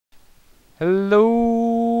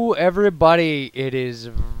Hello, everybody. It is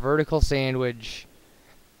Vertical Sandwich.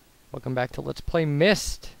 Welcome back to Let's Play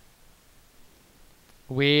Myst.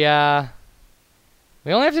 We only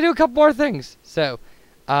have to do a couple more things. So,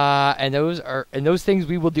 and those things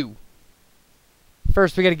we will do.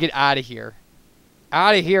 First, we got to get out of here.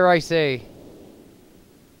 Out of here, I say.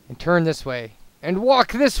 And turn this way. And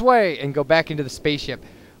walk this way. And go back into the spaceship,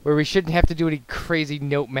 where we shouldn't have to do any crazy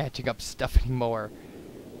note matching up stuff anymore.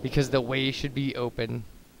 Because the way should be open.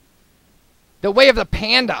 The way of the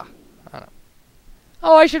panda! I don't know.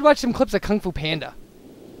 Oh, I should watch some clips of Kung Fu Panda.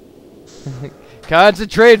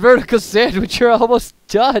 Concentrate, Vertical Sandwich, you're almost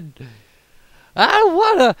done.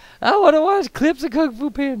 I wanna watch clips of Kung Fu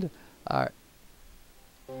Panda. Alright.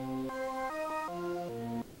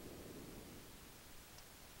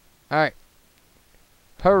 Alright.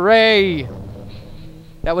 Hooray!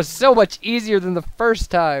 That was so much easier than the first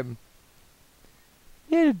time.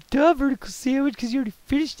 Yeah, duh, Vertical Sandwich, because you already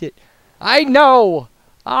finished it. I know!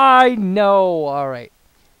 Alright.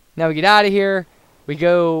 Now we get out of here. We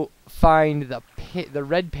go find the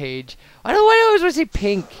red page. I don't know why I always want to say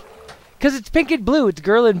pink. Because it's pink and blue. It's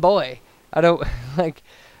girl and boy. I don't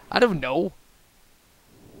know.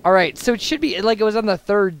 Alright, so it should be like it was on the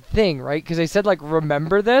third thing, right? Because I said, like,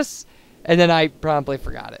 remember this. And then I promptly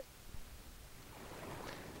forgot it.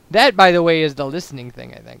 That, by the way, is the listening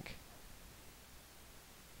thing, I think.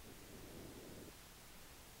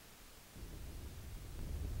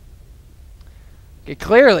 Okay,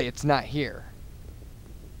 clearly it's not here.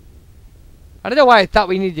 I don't know why I thought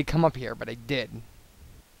we needed to come up here, but I did.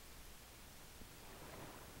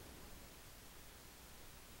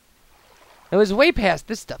 It was way past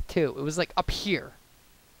this stuff, too. It was, like, up here.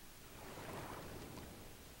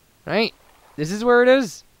 Right? This is where it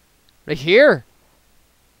is? Right here?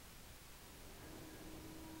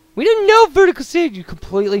 We didn't know Vertical Sandwich. You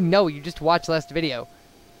completely know. You just watched last video.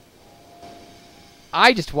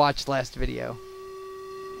 I just watched last video.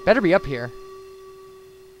 Better be up here.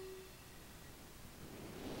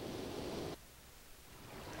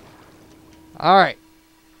 Alright.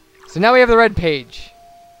 So now we have the red page.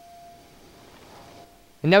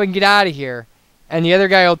 And now we can get out of here. And the other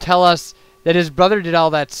guy will tell us that his brother did all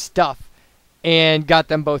that stuff. And got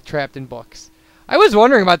them both trapped in books. I was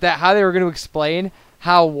wondering about that. How they were going to explain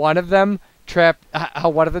how one of them trapped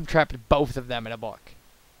both of them in a book.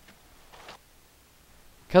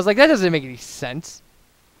 Because, like, that doesn't make any sense.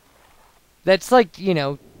 That's like, you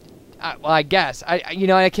know, well, I guess. I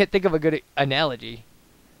can't think of a good analogy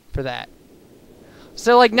for that.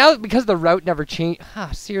 So, like, now, because the route never changed...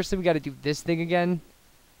 seriously, we got to do this thing again?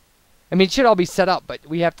 I mean, it should all be set up, but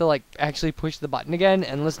we have to, like, actually push the button again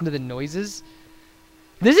and listen to the noises.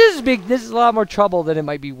 This is big. This is a lot more trouble than it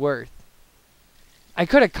might be worth. I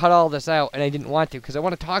could have cut all this out, and I didn't want to, because I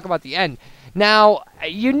want to talk about the end. Now,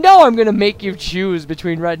 you know I'm going to make you choose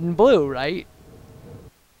between red and blue, right?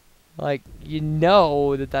 Like, you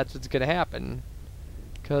know that that's what's going to happen.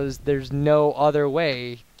 Because there's no other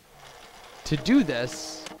way to do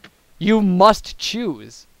this. You must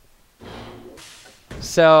choose.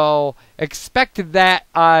 So, expect that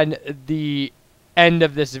on the end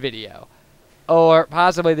of this video. Or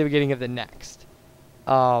possibly the beginning of the next.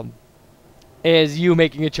 Is you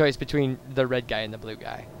making a choice between the red guy and the blue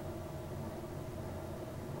guy.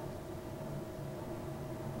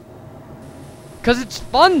 Because it's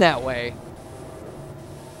fun that way.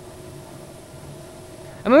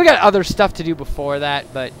 I mean, we got other stuff to do before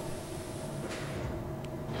that, but...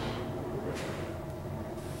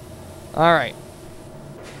 Alright.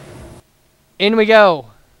 In we go.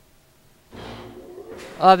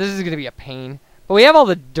 Oh, this is going to be a pain. But we have all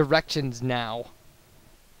the directions now.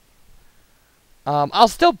 I'll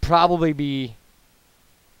still probably be...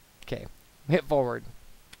 Okay. Hit forward.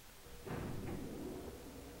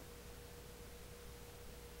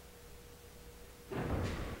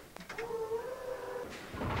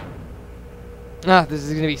 This is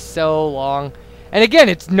going to be so long. And again,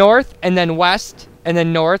 it's north, and then west, and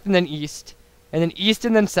then north, and then east, and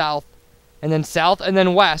then south, and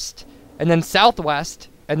then west, and then southwest,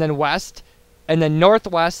 and then west, and then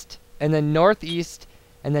northwest, and then northeast,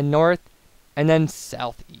 and then north, and then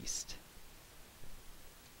southeast.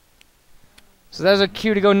 So there's a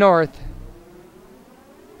cue to go north.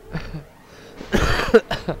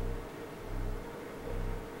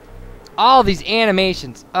 All these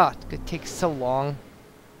animations. It's going to take so long.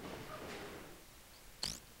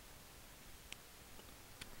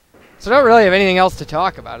 So I don't really have anything else to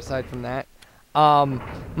talk about aside from that.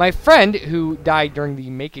 My friend who died during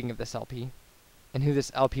the making of this LP, and who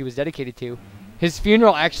this LP was dedicated to, his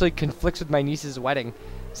funeral actually conflicts with my niece's wedding,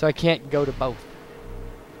 so I can't go to both.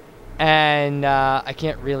 And I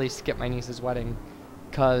can't really skip my niece's wedding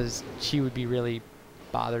because she would be really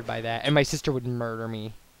bothered by that. And my sister would murder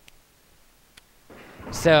me.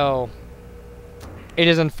 So, it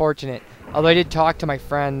is unfortunate. Although I did talk to my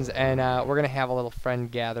friends, and we're going to have a little friend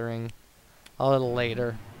gathering a little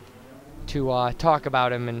later to talk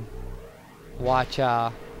about him and watch,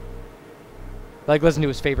 like, listen to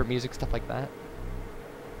his favorite music, stuff like that.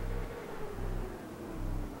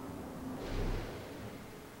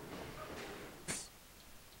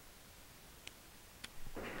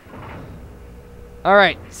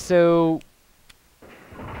 Alright, so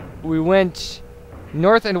we went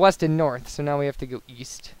north and west and north, so now we have to go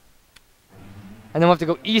east. And then we'll have to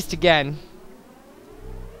go east again.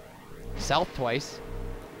 South twice.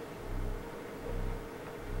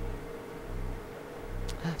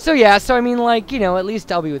 So yeah, so I mean, like, you know, at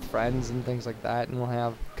least I'll be with friends and things like that, and we'll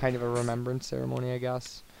have kind of a remembrance ceremony, I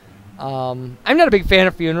guess. I'm not a big fan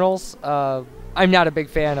of funerals. I'm not a big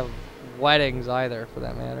fan of weddings either, for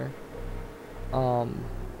that matter.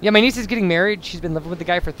 Yeah, my niece is getting married. She's been living with the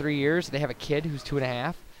guy for 3 years. They have a kid who's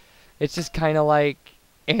 2.5. It's just kind of like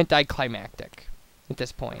anticlimactic at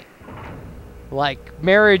this point. Like,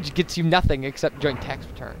 marriage gets you nothing except joint tax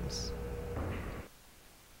returns.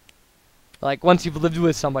 Like, once you've lived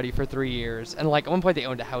with somebody for 3 years, and like at one point they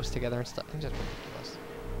owned a house together and stuff. It's just ridiculous.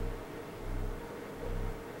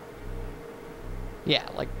 Yeah,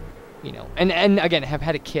 like, you know, and again, have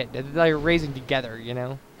had a kid. They're raising together, you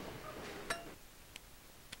know.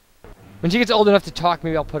 When she gets old enough to talk,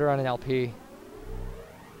 maybe I'll put her on an LP.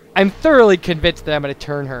 I'm thoroughly convinced that I'm going to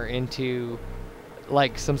turn her into,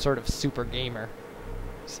 like, some sort of super gamer.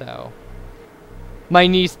 So, my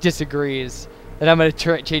niece disagrees that I'm going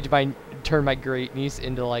to turn my great niece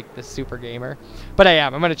into, like, the super gamer. But I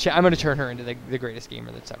am. I'm going to turn her into the greatest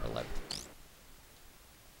gamer that's ever lived.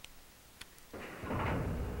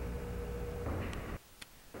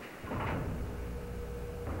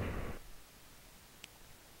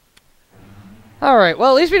 Alright, well,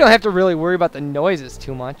 at least we don't have to really worry about the noises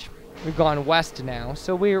too much. We've gone west now,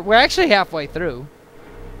 so we're actually halfway through.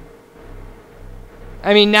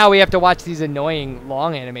 I mean, now we have to watch these annoying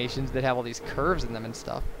long animations that have all these curves in them and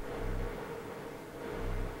stuff.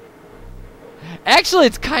 Actually,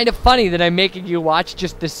 it's kind of funny that I'm making you watch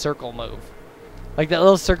just this circle move. Like that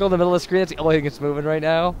little circle in the middle of the screen, that's the only thing that's moving right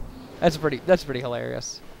now. That's pretty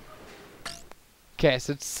hilarious. Okay,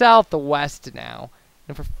 so it's south to west now.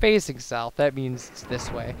 If we're facing south, that means it's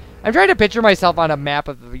this way. I'm trying to picture myself on a map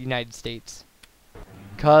of the United States.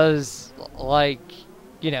 Because, like,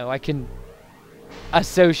 you know, I can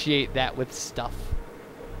associate that with stuff.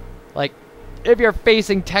 Like, if you're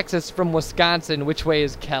facing Texas from Wisconsin, which way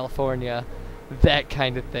is California? That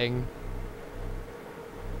kind of thing.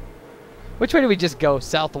 Which way do we just go?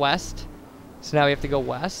 Southwest? So now we have to go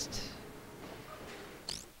west?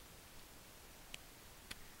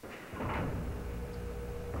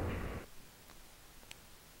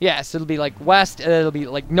 Yes, it'll be like west, and it'll be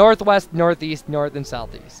like northwest, northeast, north, and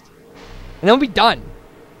southeast. And then we'll be done.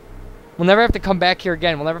 We'll never have to come back here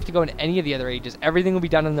again. We'll never have to go into any of the other ages. Everything will be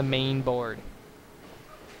done on the main board.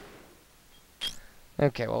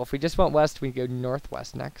 Okay, well, if we just went west, we go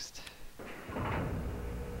northwest next.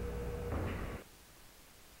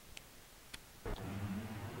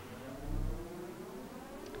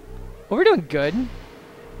 Well, we're doing good.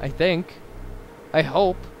 I think. I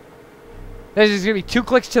hope. There's just going to be 2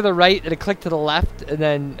 clicks to the right and a click to the left, and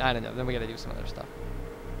then, I don't know, then we got to do some other stuff.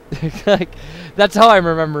 Like, that's how I'm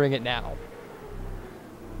remembering it now.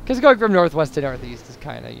 Because going from northwest to northeast is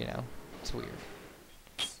kind of, you know, it's weird.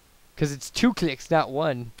 Because it's 2 clicks, not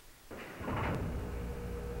 1.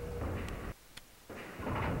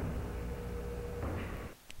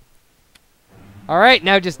 Alright,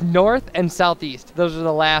 now just north and southeast. Those are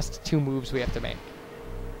the last 2 moves we have to make.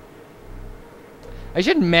 I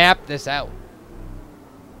should map this out.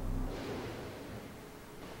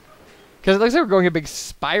 Because it looks like we're going a big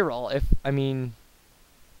spiral, if, I mean...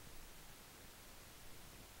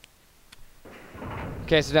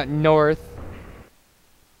 Okay, so that north.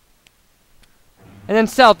 And then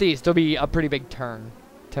southeast will be a pretty big turn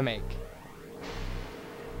to make.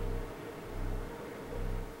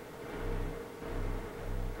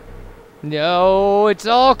 No, it's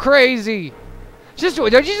all crazy. Just, don't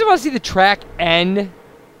you just want to see the track end?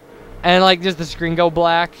 And, like, just the screen go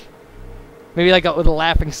black? Maybe like with a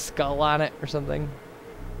laughing skull on it or something.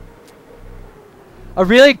 A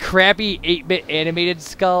really crappy 8-bit animated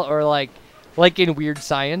skull, or like in Weird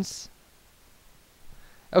Science.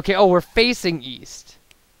 Okay, oh, we're facing east.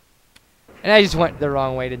 And I just went the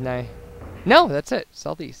wrong way, didn't I? No, that's it.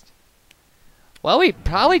 Southeast. Well, we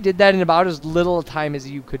probably did that in about as little time as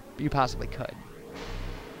you possibly could.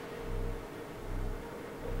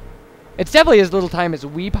 It's definitely as little time as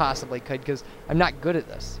we possibly could, because I'm not good at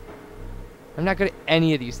this. I'm not good at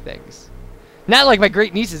any of these things. Not like my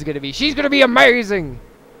great niece is going to be. She's going to be amazing!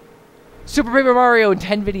 Super Paper Mario in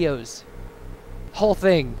 10 videos. Whole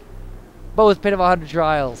thing. Both Pit of 100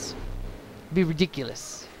 Trials. It'd be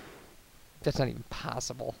ridiculous. That's not even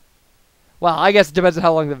possible. Well, I guess it depends on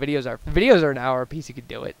how long the videos are. If the videos are an hour apiece, you could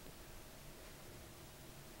do it.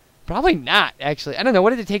 Probably not, actually. I don't know. What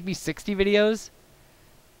did it take me? 60 videos?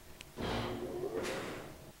 It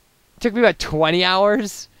took me about 20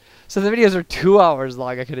 hours. So the videos are 2 hours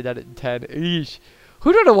long. I could have done it in 10. Eesh.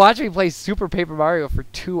 Who'd want to watch me play Super Paper Mario for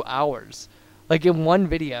 2 hours? Like in one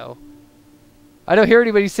video. I don't hear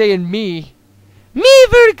anybody saying me. Me,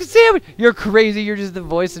 VerticalSandwich! You're crazy. You're just the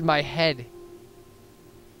voice in my head.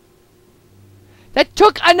 That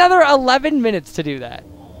took another 11 minutes to do that.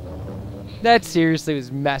 That seriously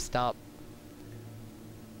was messed up.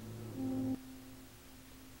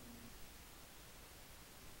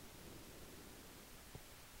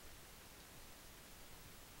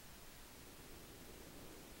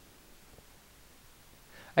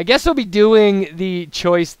 I guess we'll be doing the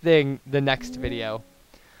choice thing the next video.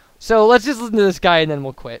 So let's just listen to this guy and then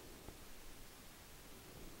we'll quit.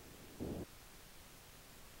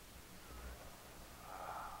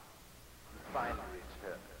 Finally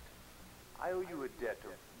returned. I owe you a debt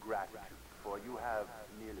of gratitude, for you have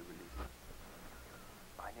nearly released me.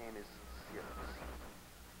 My name is Sirius.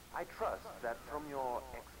 I trust that from your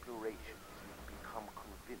explorations you've become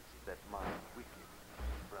convinced that my wicked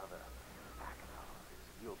brother is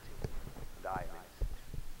guilty, and I am innocent.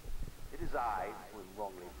 It is I who am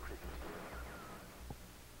wrongly imprisoned here.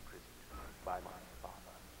 Imprisoned by my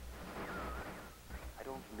father. I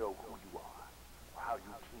don't know who you are, or how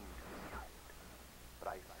you came to this island, but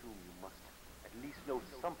I assume you must at least know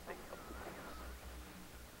something of the books.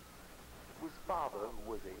 It was father who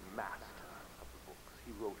was a master of the books.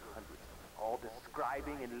 He wrote hundreds of them, all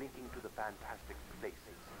describing and linking to the fantastic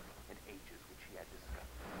places and ages which he had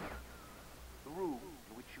discovered. The room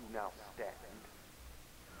in which you now stand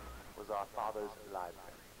was our father's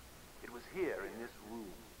library. It was here, in this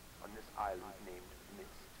room, on this island named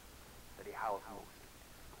Myst, that he housed most of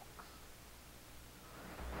these books.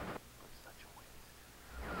 But such a waste.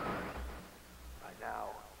 By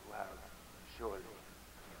now, you have surely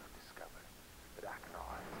discovered that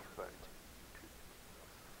Akhenar has burnt into these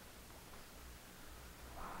books.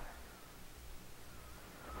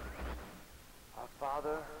 Our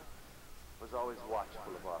father was always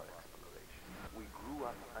watchful of our exploration. We grew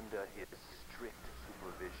up under his strict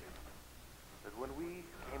supervision. But when we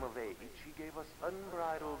came of age, he gave us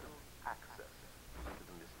unbridled access to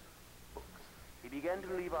the Myst books. He began to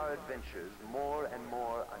leave our adventures more and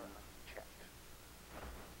more unchecked.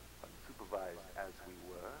 Unsupervised as we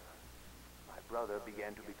were, my brother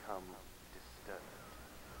began to become disturbed.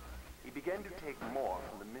 He began to take more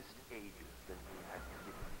from the Myst ages than he had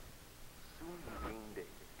given. Soon he gained a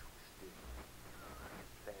twisted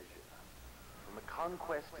pleasure from the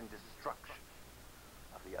conquest and destruction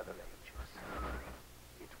of the other ages.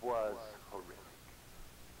 It was horrific.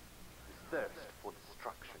 His thirst for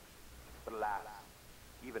destruction. But alas,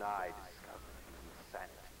 even I discovered his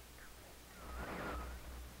insanity.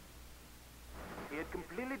 He had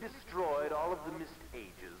completely destroyed all of the Myst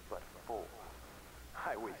ages but 4.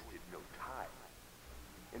 I wasted no time.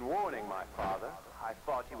 In warning my father, I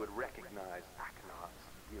thought he would recognize Akhenar's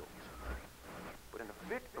guilt. But in a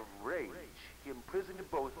fit of rage, he imprisoned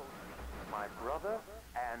both my brother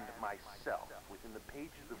and myself within the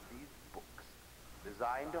pages of these books,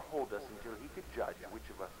 designed to hold us until he could judge which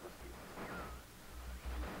of us was guilty.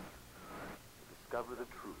 To discover the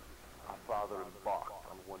truth, our father embarked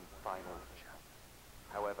on one final challenge.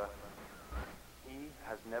 However, he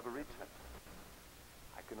has never returned.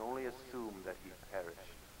 I can only assume that he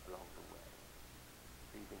perished along the way,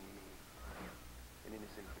 leaving me, an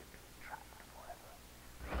innocent victim, trapped forever.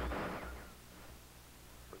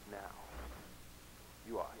 But now,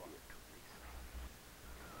 you are here to release me.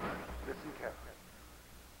 Listen carefully.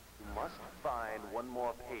 You must find one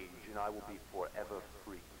more page and I will be forever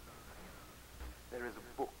free. There is a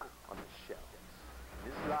book on the shelves.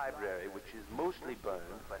 In this library, which is mostly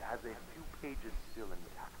burned, but has a few pages still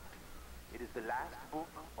intact. It is the last book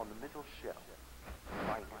on the middle shelf.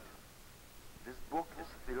 Find it. This book is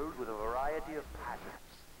filled with a variety of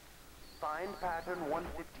patterns. Find pattern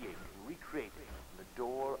 158 and recreate it on the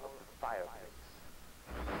door of the fireplace.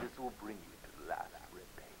 This will bring you to the last red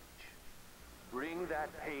page. Bring that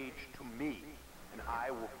page to me, and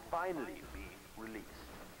I will finally be released.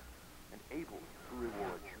 And able to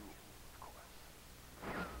reward you, of course.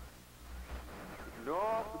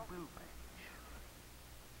 Ignore the blue page.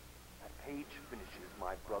 That page finishes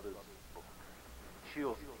my brother's book.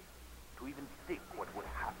 Chills me to even think what would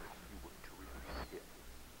happen if you were to release him.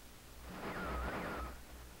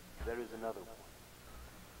 There is another one.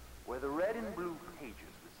 Where the red and blue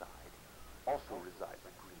pages reside, also resides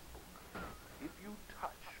a green book. If you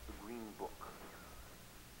touch the green book,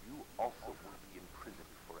 you also will be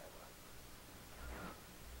imprisoned forever.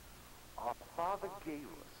 Our father gave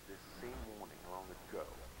us this same warning long ago.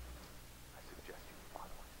 I suggest you follow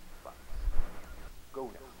his advice. Go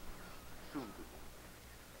now. Soon we will.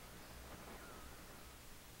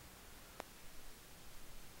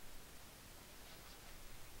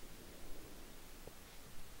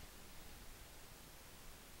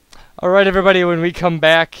 Alright, everybody, when we come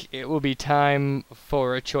back, it will be time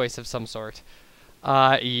for a choice of some sort.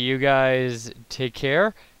 You guys take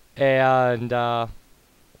care, and, bye,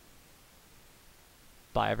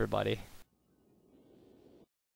 everybody.